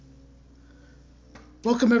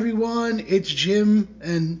Welcome everyone, it's Jim,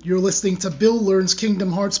 and you're listening to Bill Learns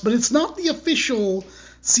Kingdom Hearts, but it's not the official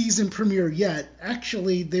season premiere yet.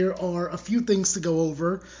 Actually, there are a few things to go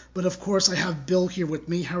over, but of course I have Bill here with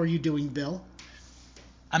me. How are you doing, Bill?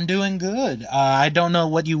 I'm doing good. I don't know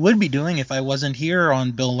what you would be doing if I wasn't here on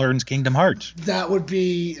Bill Learns Kingdom Hearts. That would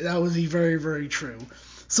be very, very true.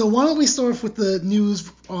 So why don't we start off with the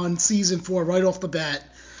news on season 4 right off the bat.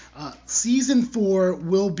 Season 4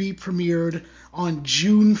 will be premiered on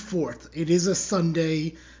June 4th. It is a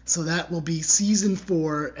Sunday, so that will be season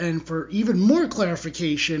 4. And for even more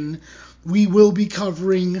clarification, we will be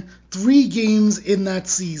covering 3 games in that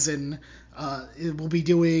season. It will be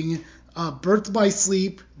doing Birth by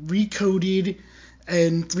Sleep, Recoded,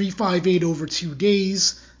 and 358 over 2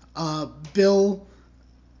 days. Bill,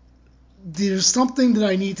 there's something that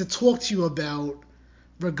I need to talk to you about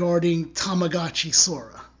regarding Tamagotchi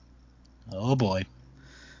Sora. Oh boy.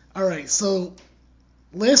 All right, so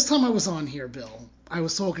last time I was on here, Bill, I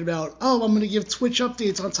was talking about, I'm going to give Twitch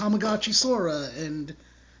updates on Tamagotchi Sora and,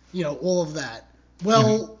 all of that. Mhm.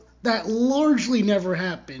 Well, that largely never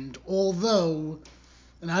happened, although,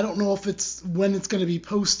 and I don't know if it's when it's going to be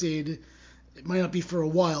posted, it might not be for a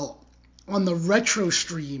while, on the retro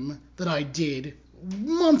stream that I did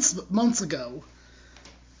months ago,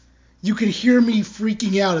 you can hear me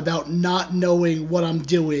freaking out about not knowing what I'm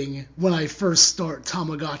doing when I first start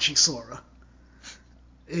Tamagotchi Sora.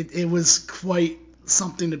 It was quite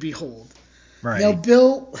something to behold. Now, Right.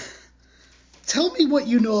 Bill, tell me what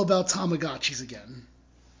you know about Tamagotchis again.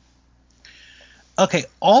 Okay,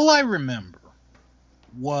 all I remember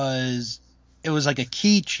was it was like a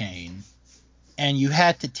keychain, and you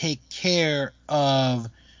had to take care of,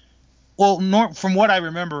 well, from what I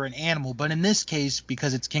remember, an animal, but in this case,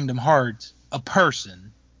 because it's Kingdom Hearts, a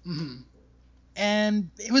person. Hmm. And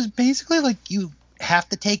it was basically like you have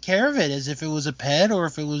to take care of it as if it was a pet or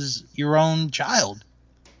if it was your own child.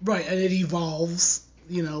 Right, and it evolves.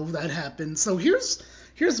 That happens. So here's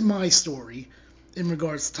my story in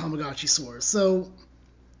regards to Tamagotchi Sora. So,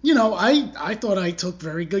 I thought I took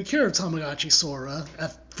very good care of Tamagotchi Sora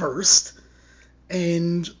at first.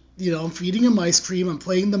 And, I'm feeding him ice cream. I'm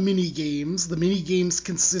playing the mini games. The mini games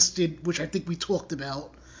consisted, which I think we talked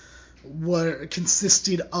about,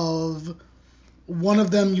 consisted of one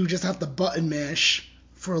of them you just have to button mash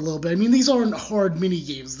for a little bit. I mean, these aren't hard mini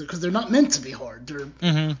games because they're not meant to be hard. They're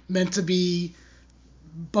Mm-hmm. meant to be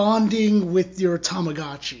bonding with your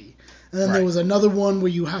Tamagotchi. And then there Right. was another one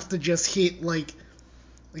where you have to just hit, like,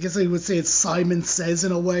 I guess they would say it's Simon Says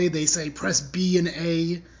in a way. They say press B and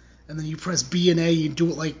A, and then you press B and A, you do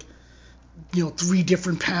it like, 3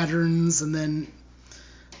 different patterns, and then.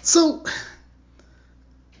 So,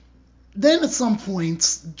 then at some point,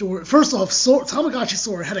 first off, Tamagotchi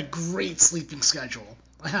Sora had a great sleeping schedule,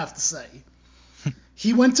 I have to say.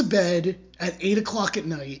 He went to bed at 8 o'clock at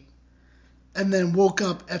night, and then woke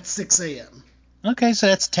up at 6 a.m. Okay, so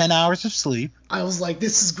that's 10 hours of sleep. I was like,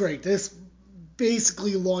 this is great. This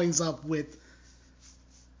basically lines up with,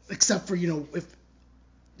 except for,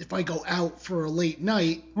 if I go out for a late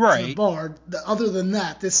night to the Right. bar, other than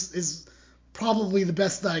that, this is probably the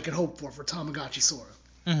best that I could hope for Tamagotchi Sora.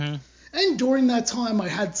 Mm-hmm. And during that time, I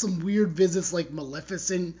had some weird visits, like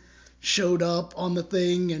Maleficent showed up on the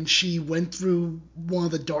thing, and she went through one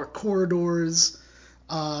of the dark corridors.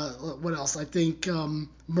 What else? I think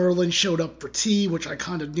Merlin showed up for tea, which I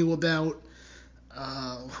kind of knew about.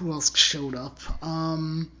 Who else showed up?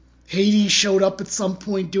 Hades showed up at some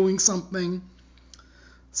point doing something.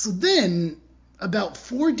 So then, about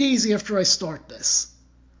 4 days after I start this,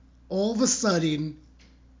 all of a sudden,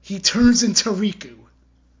 he turns into Riku.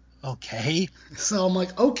 Okay. So I'm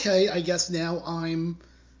like, okay, I guess now I'm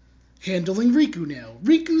handling Riku now.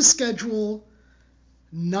 Riku's schedule,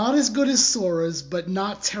 not as good as Sora's, but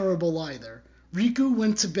not terrible either. Riku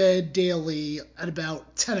went to bed daily at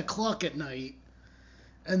about 10 o'clock at night,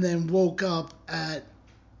 and then woke up at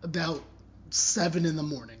about 7 in the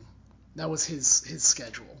morning. That was his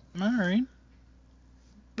schedule. All right.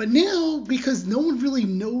 But now, because no one really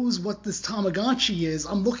knows what this Tamagotchi is,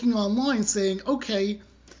 I'm looking online saying, okay,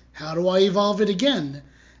 how do I evolve it again?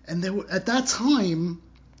 And at that time,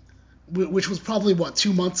 which was probably,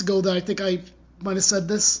 2 months ago that I think I might have said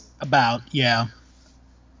this, About, yeah.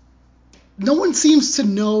 no one seems to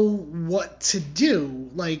know what to do.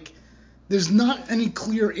 Like, there's not any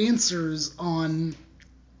clear answers on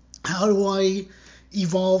how do I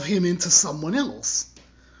evolve him into someone else.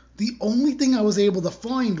 The only thing I was able to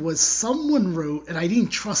find was someone wrote, and I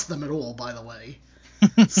didn't trust them at all, by the way.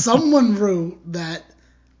 Someone wrote that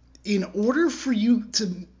in order for you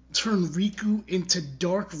to turn Riku into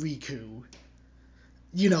Dark Riku,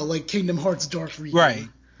 like Kingdom Hearts Dark Riku.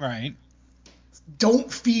 Right.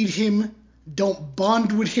 Don't feed him, don't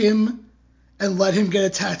bond with him, and let him get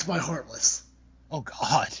attacked by Heartless. Oh,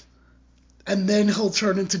 God. And then he'll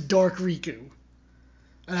turn into Dark Riku.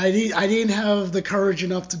 And I didn't have the courage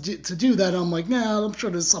enough to do that. I'm like, nah, I'm sure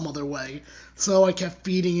there's some other way. So I kept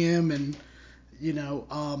feeding him and,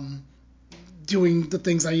 doing the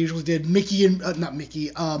things I usually did.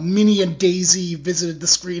 Minnie and Daisy visited the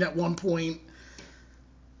screen at one point.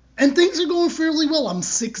 And things are going fairly well. I'm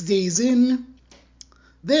 6 days in.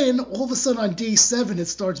 Then, all of a sudden, on day 7, it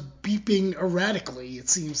starts beeping erratically, it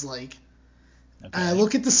seems like. Okay. And I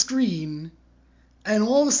look at the screen, and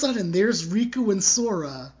all of a sudden, there's Riku and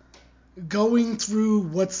Sora going through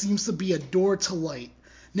what seems to be a door to light.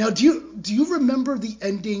 Now, do you remember the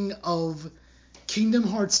ending of Kingdom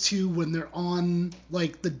Hearts 2 when they're on,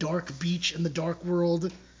 like, the dark beach in the dark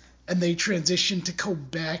world, and they transition to go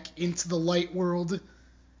back into the light world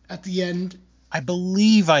at the end? I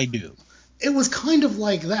believe I do. It was kind of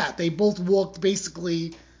like that. They both walked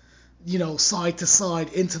basically, side to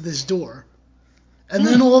side into this door. And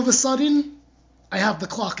then all of a sudden, I have the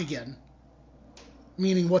clock again.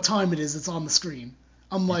 Meaning what time it is, it's on the screen.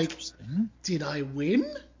 I'm like, did I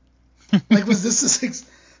win? Like, was this a 6?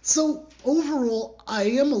 So, overall, I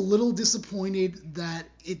am a little disappointed that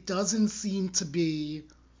it doesn't seem to be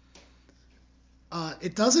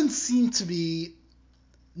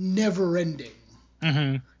never-ending.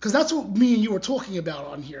 Because that's what me and you were talking about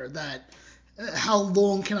on here, that how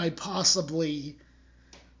long can I possibly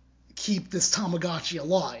keep this Tamagotchi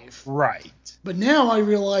alive? Right. But now I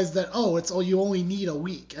realize that, you only need a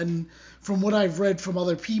week. And from what I've read from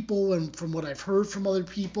other people and from what I've heard from other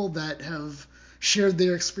people that have shared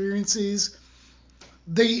their experiences,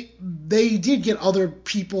 they did get other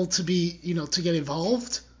people to be, to get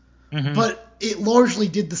involved. But it largely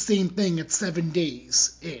did the same thing at 7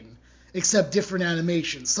 days in, except different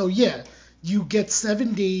animations. So yeah, you get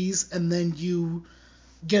 7 days and then you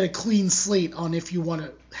get a clean slate on if you want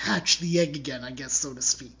to hatch the egg again, I guess, so to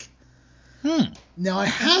speak. Now I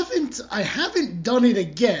haven't done it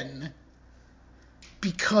again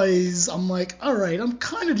because I'm like, all right, I'm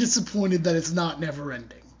kind of disappointed that it's not never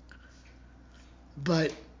ending.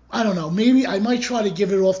 But I don't know, maybe I might try to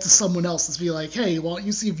give it off to someone else and be like, hey, why don't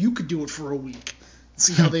you see if you could do it for a week and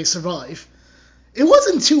see how they survive. It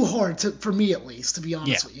wasn't too hard for me, at least, to be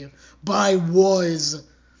honest with you. But I was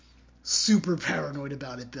super paranoid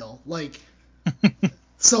about it, Bill. Like,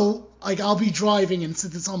 so, like, I'll be driving and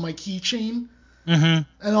since it's on my keychain, and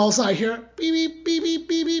also I hear beep, beep, beep, beep,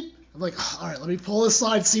 beep, beep. I'm like, all right, let me pull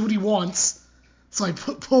aside, see what he wants. So I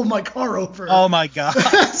pull my car over. Oh, my God.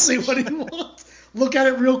 See what he wants. Look at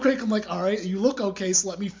it real quick. I'm like, all right, you look okay, so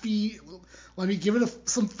let me give it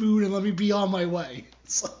some food and let me be on my way.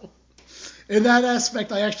 So, in that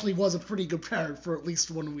aspect, I actually was a pretty good parent for at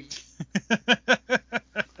least 1 week.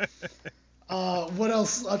 What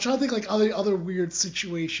else? I'm trying to think like other weird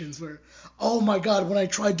situations where, oh my God, when I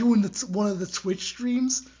tried doing one of the Twitch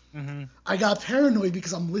streams, I got paranoid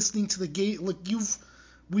because I'm listening to the game. Like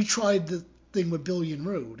we tried the thing with Billion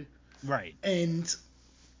Road, right? And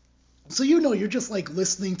so you're just like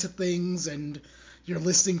listening to things and you're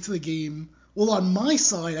listening to the game. Well, on my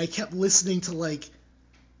side, I kept listening to like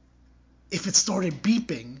if it started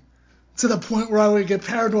beeping to the point where I would get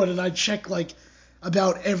paranoid and I'd check like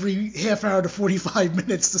about every half hour to 45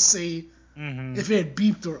 minutes to see if it had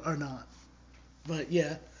beeped or not. But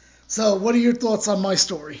yeah. So what are your thoughts on my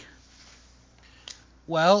story?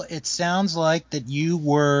 Well, it sounds like that you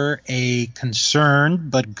were a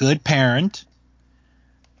concerned but good parent.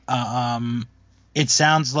 It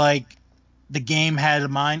sounds like the game had a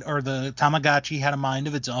mind, or the Tamagotchi had a mind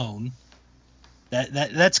of its own.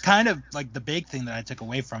 That's kind of like the big thing that I took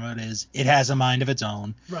away from it is it has a mind of its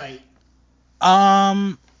own. Right.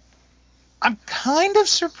 I'm kind of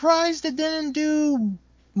surprised it didn't do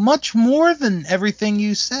much more than everything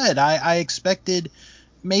you said. I expected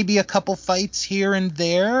maybe a couple fights here and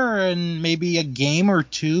there and maybe a game or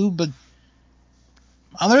two, but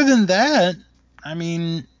other than that, I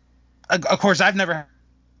mean, of course, I've never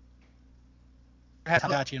had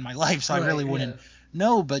Tamagotchi in my life, so I really wouldn't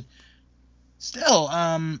know, but still,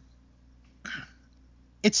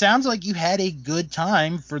 it sounds like you had a good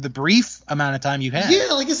time for the brief amount of time you had.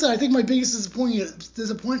 Yeah, like I said, I think my biggest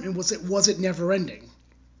disappointment was it never ending.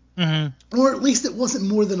 Or at least it wasn't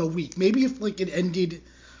more than a week. Maybe if like it ended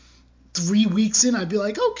 3 weeks in, I'd be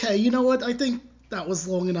like, okay, you know what? I think that was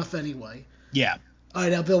long enough anyway. Yeah. All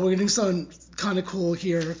right, now, Bill, we're going to do something kind of cool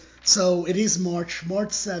here. So it is March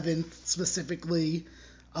 7th specifically.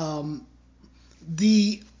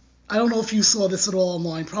 I don't know if you saw this at all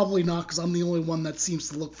online. Probably not, because I'm the only one that seems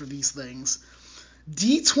to look for these things.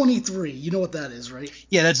 D23, you know what that is, right?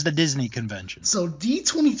 Yeah, that's the Disney convention. So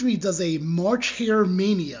D23 does a March Hare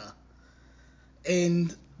Mania,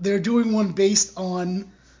 and they're doing one based on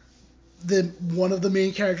one of the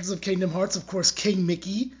main characters of Kingdom Hearts, of course, King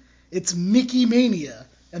Mickey. It's Mickey Mania,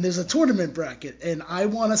 and there's a tournament bracket, and I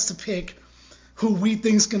want us to pick who we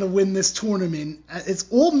think's going to win this tournament. It's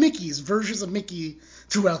all Mickey's, versions of Mickey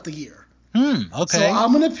throughout the year. Okay. So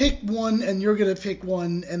I'm going to pick one, and you're going to pick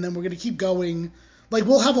one, and then we're going to keep going. Like,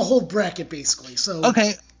 we'll have a whole bracket, basically. So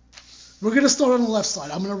Okay. We're going to start on the left side.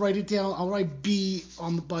 I'm going to write it down. I'll write B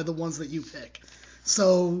by the ones that you pick.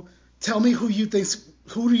 So tell me who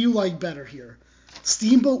do you like better here?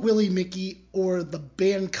 Steamboat Willie Mickey or the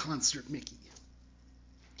band concert Mickey?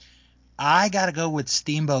 I got to go with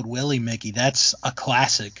Steamboat Willie Mickey. That's a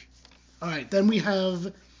classic. All right. Then we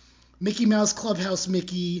have Mickey Mouse Clubhouse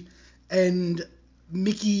Mickey and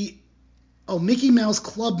Mickey Mouse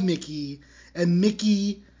Club Mickey and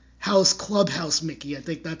Mickey House Clubhouse Mickey. I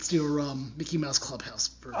think that's your Mickey Mouse Clubhouse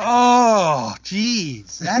version. Oh,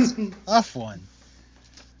 jeez. That's a tough one.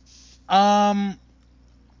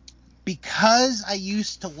 Because I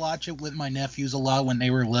used to watch it with my nephews a lot when they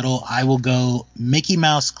were little, I will go Mickey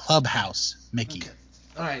Mouse Clubhouse Mickey. Okay.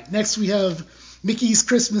 All right. Next we have Mickey's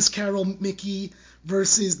Christmas Carol Mickey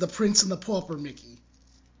versus the Prince and the Pauper Mickey.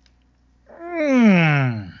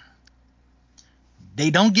 They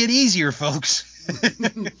don't get easier, folks.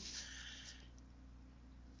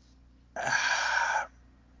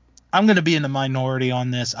 I'm going to be in the minority on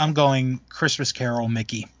this. I'm going Christmas Carol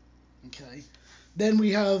Mickey. Okay. Then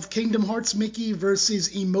we have Kingdom Hearts Mickey versus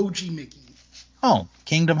Emoji Mickey. Oh,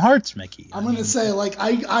 Kingdom Hearts Mickey. I'm going to say, like,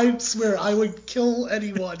 I swear I would kill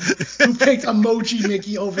anyone who picked Emoji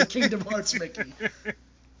Mickey over Kingdom Hearts Mickey.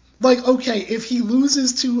 Like, okay, if he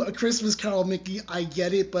loses to a Christmas Carol Mickey, I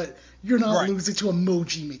get it, but you're not losing to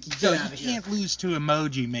Emoji Mickey. Get out of here. You can't lose to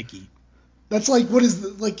Emoji Mickey. That's like,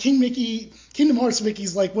 Kingdom Hearts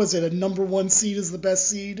Mickey's like, was it a number 1 seed is the best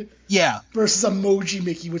seed? Yeah. Versus Emoji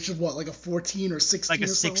Mickey, which is what, like a 14 or 16 like a or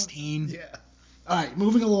so? 16. Yeah. All right,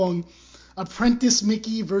 moving along. Apprentice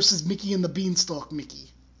Mickey versus Mickey and the Beanstalk Mickey.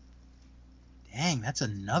 Dang, that's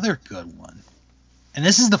another good one. And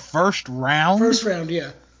this is the first round? First round,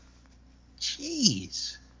 yeah.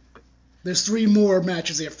 Jeez. There's 3 more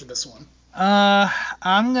matches after this one.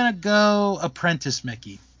 I'm going to go Apprentice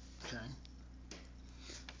Mickey. Okay.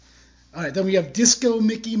 All right, then we have Disco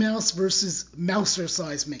Mickey Mouse versus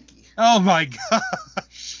Mouser-Size Mickey. Oh, my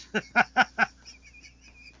gosh.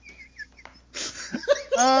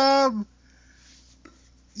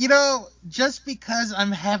 Just because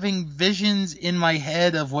I'm having visions in my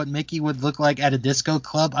head of what Mickey would look like at a disco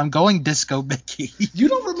club, I'm going Disco Mickey.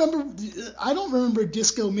 I don't remember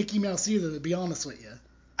Disco Mickey Mouse either, to be honest with you.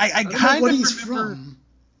 I kind of remember from.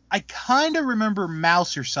 I kind of remember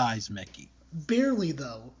Mouser-Size Mickey. Barely,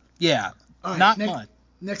 though. Yeah, all right, not much.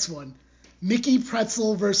 Next one. Mickey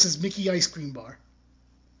Pretzel versus Mickey Ice Cream Bar.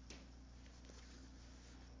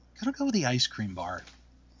 Gotta go with the ice cream bar.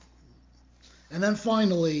 And then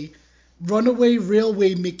finally, Runaway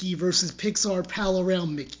Railway Mickey versus Pixar Pal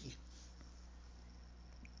Around Mickey.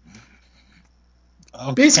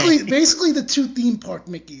 Okay. Basically the 2 theme park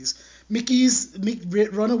Mickeys.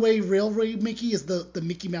 Runaway Railway Mickey is the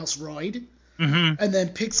Mickey Mouse ride. Mm-hmm. And then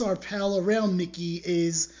Pixar Pal Around Mickey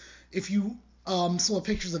is, if you saw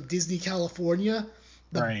pictures of Disney California,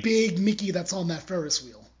 the big Mickey that's on that Ferris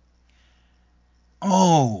wheel.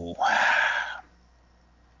 Oh.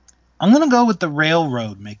 I'm going to go with the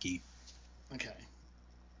Railroad Mickey. Okay.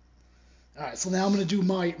 All right, so now I'm going to do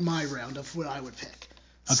my round of what I would pick.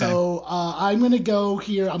 Okay. So I'm going to go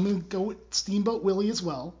here. I'm going to go with Steamboat Willie as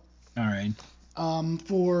well. All right.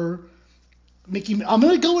 For Mickey, I'm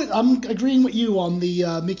agreeing with you on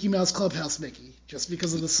the Mickey Mouse Clubhouse Mickey, just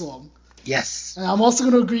because of the song. Yes. And I'm also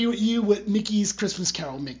going to agree with you with Mickey's Christmas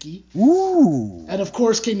Carol Mickey. Ooh. And of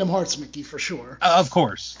course Kingdom Hearts Mickey for sure. Of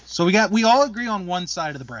course. So we all agree on one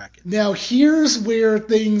side of the bracket. Now here's where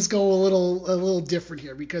things go a little different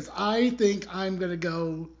here, because I think I'm going to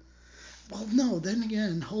go. Well, no, then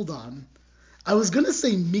again, hold on. I was going to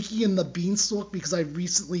say Mickey and the Beanstalk because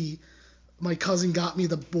my cousin got me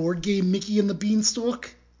the board game Mickey and the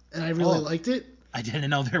Beanstalk, and I really liked it. I didn't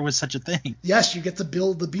know there was such a thing. Yes, you get to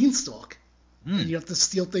build the Beanstalk, and you have to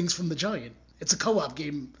steal things from the giant. It's a co-op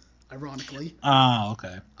game, ironically. Oh,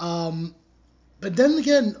 okay. But then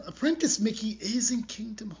again, Apprentice Mickey is in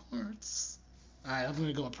Kingdom Hearts. All right, I'm going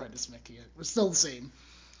to go Apprentice Mickey. We're still the same.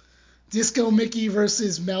 Disco Mickey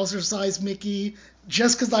versus Mouser-Size Mickey.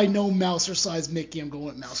 Just because I know Mouser-Size Mickey, I'm going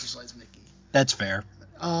with Mouser-Size Mickey. That's fair.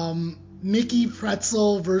 Mickey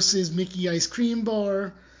Pretzel versus Mickey Ice Cream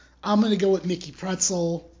Bar. I'm going to go with Mickey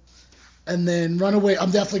Pretzel. And then Runaway,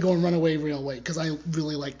 I'm definitely going Runaway Railway because I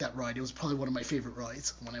really liked that ride. It was probably one of my favorite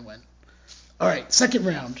rides when I went. All right, second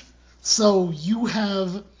round. So you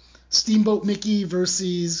have Steamboat Mickey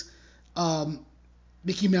versus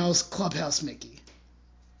Mickey Mouse Clubhouse Mickey.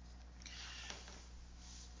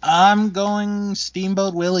 I'm going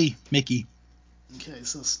Steamboat Willie Mickey. Okay,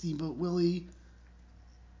 so Steamboat Willie.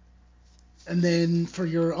 And then for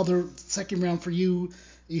your other second round for you,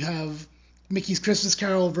 you have Mickey's Christmas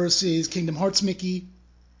Carol versus Kingdom Hearts Mickey.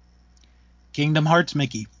 Kingdom Hearts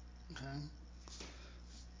Mickey. Okay.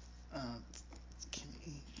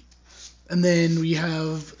 And then we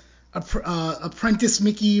have Apprentice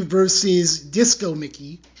Mickey versus Disco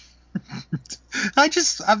Mickey. I'm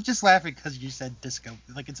just laughing because you said disco,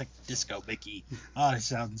 like it's like Disco Mickey. Oh, it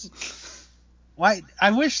sounds. Why?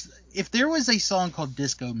 I wish if there was a song called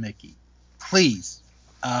Disco Mickey, please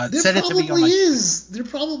send it to me on my. There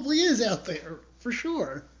probably is out there for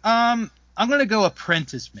sure. I'm gonna go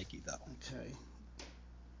Apprentice Mickey though. Okay.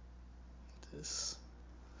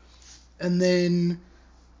 And then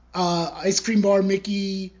Ice Cream Bar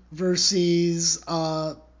Mickey versus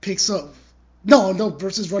Pixar. No,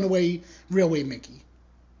 versus Runaway Railway Mickey.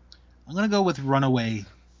 I'm gonna go with Runaway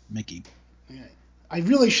Mickey. Okay. I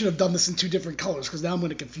really should have done this in two different colors because now I'm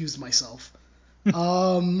going to confuse myself.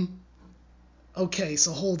 Okay,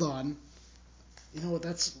 so hold on. You know what?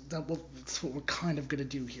 That's what we're kind of going to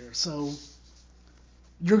do here. So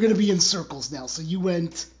you're going to be in circles now. So you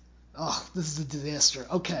went. Oh, this is a disaster.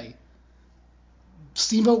 Okay.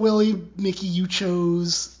 Steamboat Willie, Mickey, you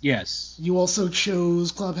chose. Yes. You also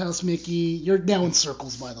chose Clubhouse Mickey. You're now in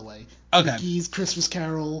circles, by the way. Okay. Mickey's Christmas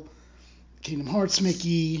Carol, Kingdom Hearts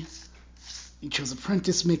Mickey. You chose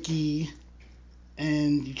Apprentice Mickey,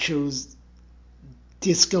 and you chose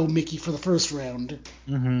Disco Mickey for the first round.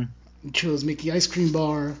 Mm-hmm. You chose Mickey Ice Cream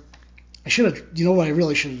Bar. I should have. You know what? I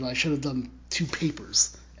really should have. I should have done two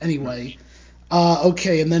papers. Anyway.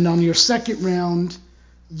 Okay, and then on your second round,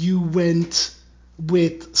 you went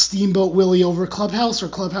with Steamboat Willie over Clubhouse or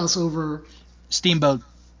Clubhouse over Steamboat.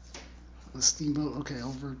 Steamboat. Okay,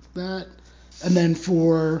 over that. And then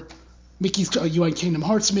for Mickey's, you went Kingdom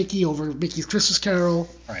Hearts Mickey over Mickey's Christmas Carol.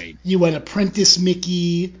 Right. You went Apprentice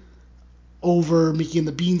Mickey over Mickey and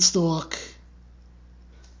the Beanstalk.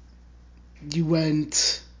 You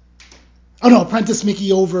went. Oh no, Apprentice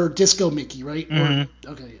Mickey over Disco Mickey, right?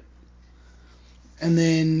 Mm-hmm. Okay. And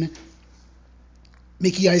then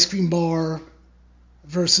Mickey Ice Cream Bar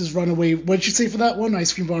versus Runaway. What did you say for that one?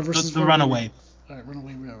 Ice Cream Bar versus the Runaway. All right,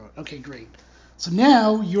 Runaway Railroad. Okay, great. So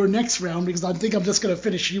now your next round, because I think I'm just going to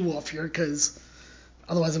finish you off here, because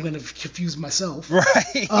otherwise I'm going to confuse myself.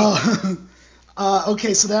 Right.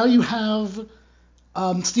 Okay, so now you have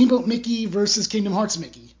Steamboat Mickey versus Kingdom Hearts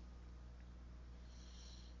Mickey.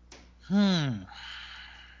 I'm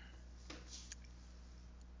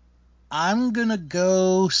going to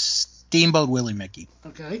go Steamboat Willie Mickey.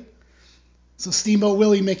 Okay. So Steamboat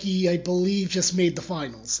Willie Mickey, I believe, just made the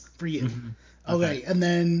finals for you. Mm-hmm. Okay, and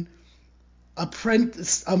then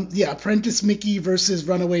Apprentice Mickey versus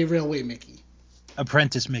Runaway Railway Mickey.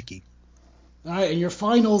 Apprentice Mickey. All right, and your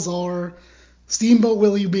finals are Steamboat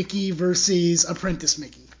Willie Mickey versus Apprentice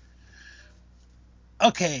Mickey.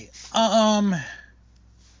 Okay.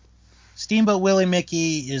 Steamboat Willie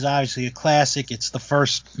Mickey is obviously a classic. It's the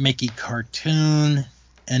first Mickey cartoon,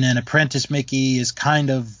 and then Apprentice Mickey is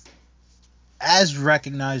kind of as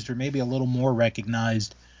recognized, or maybe a little more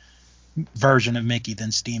recognized version of Mickey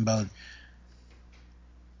than Steamboat.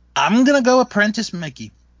 I'm gonna go Apprentice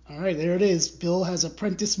Mickey. All right, there it is. Bill has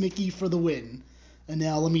Apprentice Mickey for the win. And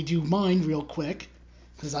now let me do mine real quick,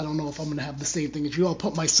 because I don't know if I'm gonna have the same thing as you. I'll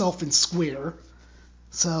put myself in square.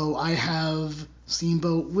 So I have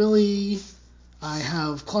Steamboat Willie, I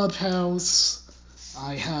have Clubhouse,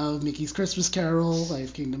 I have Mickey's Christmas Carol, I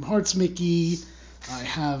have Kingdom Hearts Mickey, I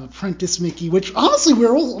have Apprentice Mickey, which honestly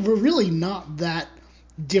we're really not that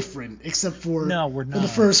different, except for we're not. For the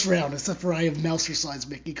first round, except for I have Mousercides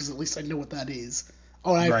Mickey, because at least I know what that is.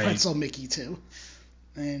 Oh, and I have Pretzel Mickey too.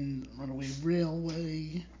 And Runaway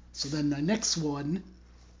Railway. So then the next one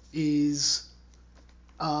is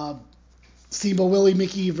Steamboat Willie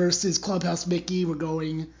Mickey versus Clubhouse Mickey. We're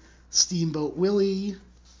going Steamboat Willie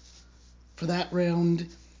for that round.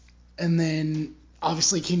 And then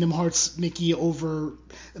obviously Kingdom Hearts Mickey over.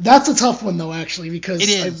 That's a tough one though, actually, because it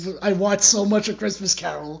is. I watched so much of Christmas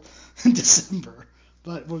Carol in December.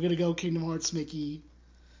 But we're gonna go Kingdom Hearts Mickey,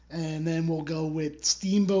 and then we'll go with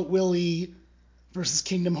Steamboat Willie versus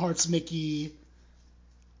Kingdom Hearts Mickey,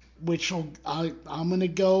 which I'm gonna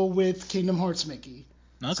go with Kingdom Hearts Mickey.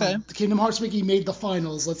 Okay. So the Kingdom Hearts Mickey made the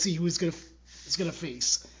finals. Let's see who is gonna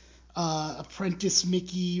face. Apprentice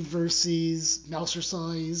Mickey versus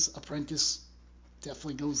Mousercise. Apprentice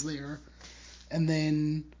definitely goes there. And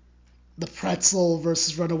then the Pretzel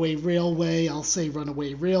versus Runaway Railway. I'll say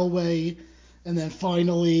Runaway Railway. And then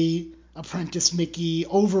finally, Apprentice Mickey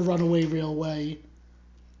over Runaway Railway.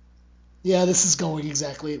 Yeah, this is going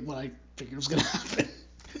exactly what I figured was going to happen.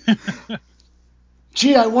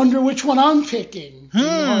 Gee, I wonder which one I'm picking.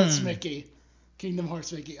 Kingdom Hearts Mickey. Kingdom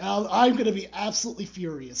Hearts Mickey. I'm going to be absolutely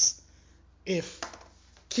furious if...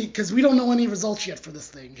 Because we don't know any results yet for this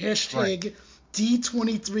thing. Hashtag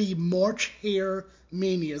D23 March Hare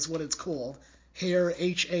Mania is what it's called. Hare,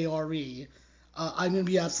 Hare. I'm going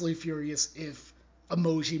to be absolutely furious if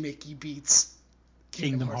Emoji Mickey beats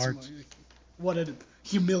Kingdom Hearts. Mickey. What a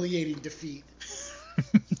humiliating defeat.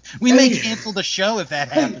 We may cancel the show if that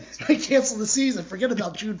happens. I cancel the season. Forget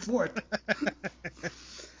about June 4th.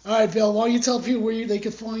 All right, Bill, why don't you tell people where they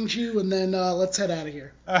can find you, and then let's head out of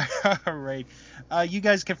here. All right. You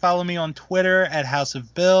guys can follow me on Twitter at House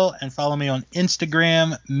of Bill, and follow me on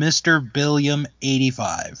Instagram, Mr.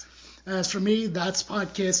 Billiam85. As for me, that's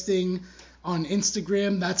podcasting on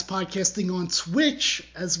Instagram. That's podcasting on Twitch,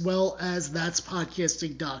 as well as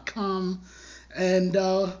that'spodcasting.com. And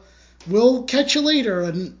we'll catch you later.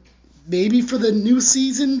 And maybe for the new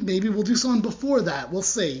season, maybe we'll do something before that. We'll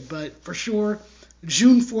see. But for sure,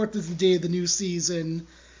 June 4th is the day of the new season.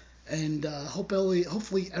 And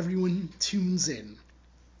hopefully everyone tunes in.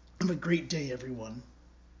 Have a great day, everyone.